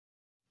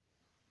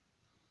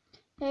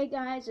Hey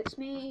guys, it's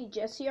me,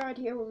 Jesse Art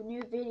here with a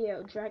new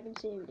video, Dragon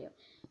City video.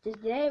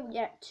 Today we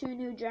got two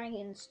new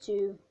dragons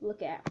to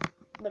look at.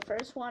 The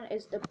first one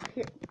is the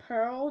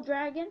Pearl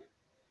Dragon.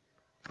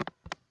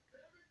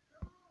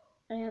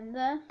 And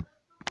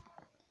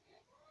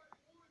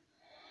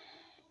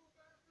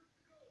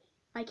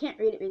I can't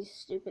read it with this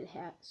stupid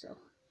hat, so.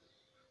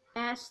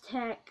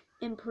 Aztec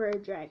Emperor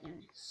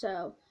Dragon.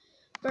 So,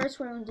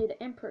 first we're going to do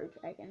the Emperor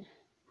Dragon.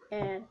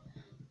 And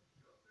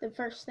the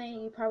first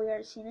thing, you probably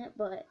already seen it,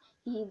 but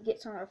he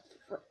gets on a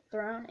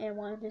throne and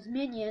one of his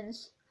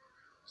minions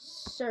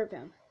serve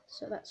him.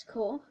 So that's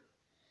cool.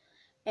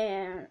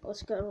 And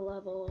let's go to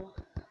level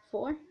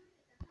 4.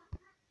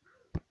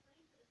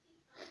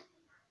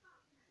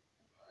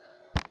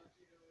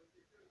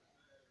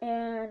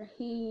 And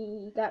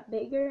he got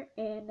bigger,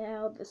 and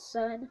now the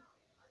sun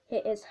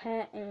hit his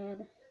hat,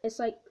 and it's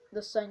like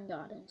the sun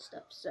god and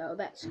stuff. So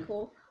that's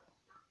cool.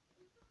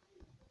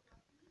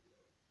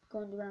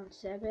 Going to round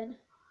 7.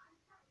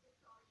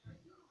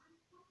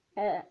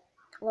 At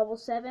level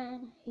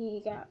 7,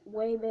 he got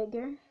way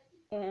bigger,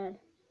 and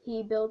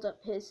he builds up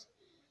his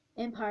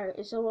empire.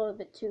 It's a little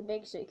bit too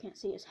big, so you can't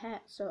see his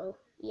hat. So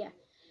yeah,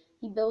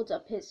 he builds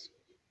up his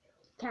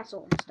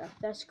castle and stuff.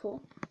 That's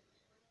cool.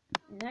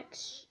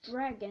 Next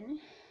dragon,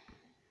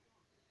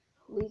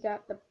 we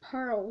got the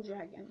Pearl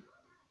Dragon.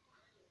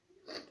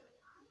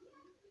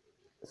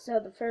 So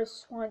the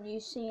first one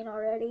you've seen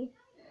already,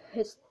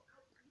 his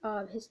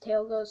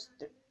tail goes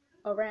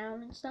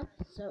around and stuff.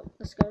 So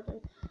let's go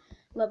to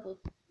level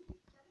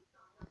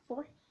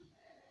 4.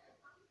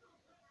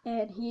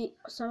 And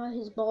some of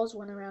his balls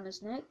went around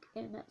his neck,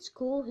 and that's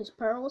cool. His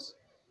pearls.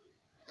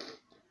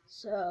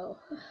 So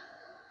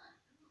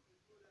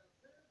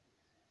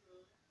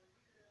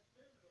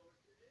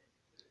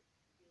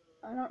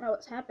I don't know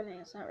what's happening.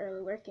 It's not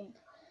really working.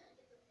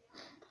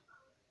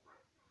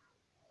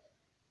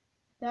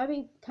 That would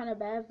be kind of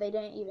bad if they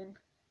didn't even.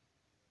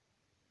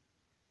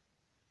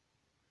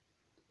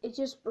 It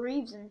just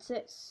breathes and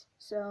sits.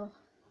 So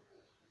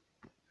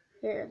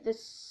here,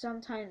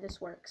 sometimes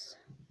this works.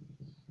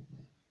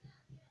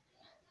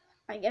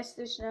 I guess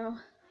there's no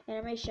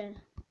animation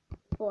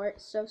for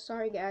it, so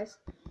sorry guys.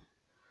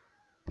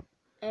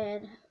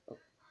 And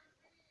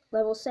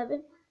level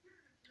 7,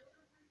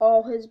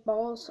 all his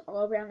balls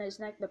all around his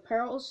neck, the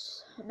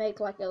pearls make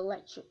like an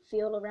electric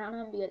field around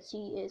him because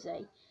he is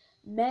a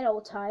metal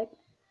type.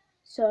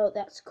 So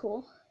that's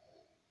cool.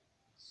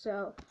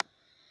 So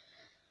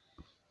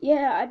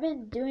yeah, I've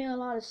been doing a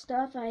lot of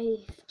stuff. I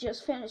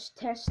just finished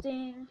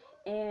testing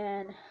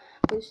and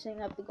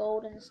boosting up the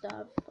gold and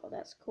stuff. Oh,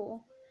 that's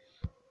cool.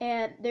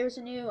 And there's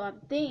a new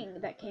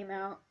thing that came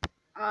out.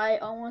 I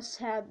almost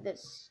had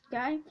this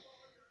guy,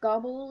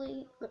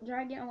 Gobbly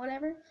Dragon or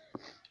whatever.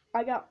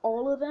 I got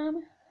all of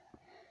them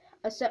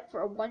except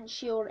for one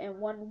shield and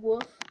one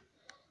wolf,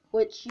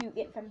 which you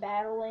get from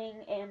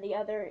battling, and the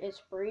other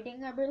is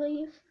breeding, I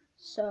believe.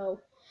 So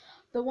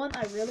the one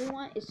I really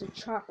want is the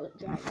Chocolate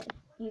Dragon.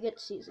 You get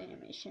to see his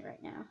animation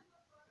right now.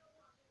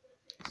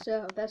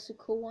 So that's a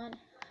cool one.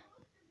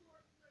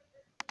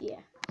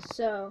 Yeah.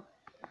 So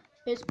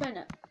it's been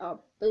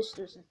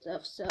boosters and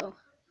stuff. So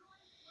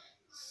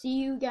see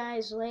you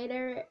guys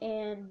later,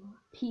 and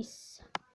peace.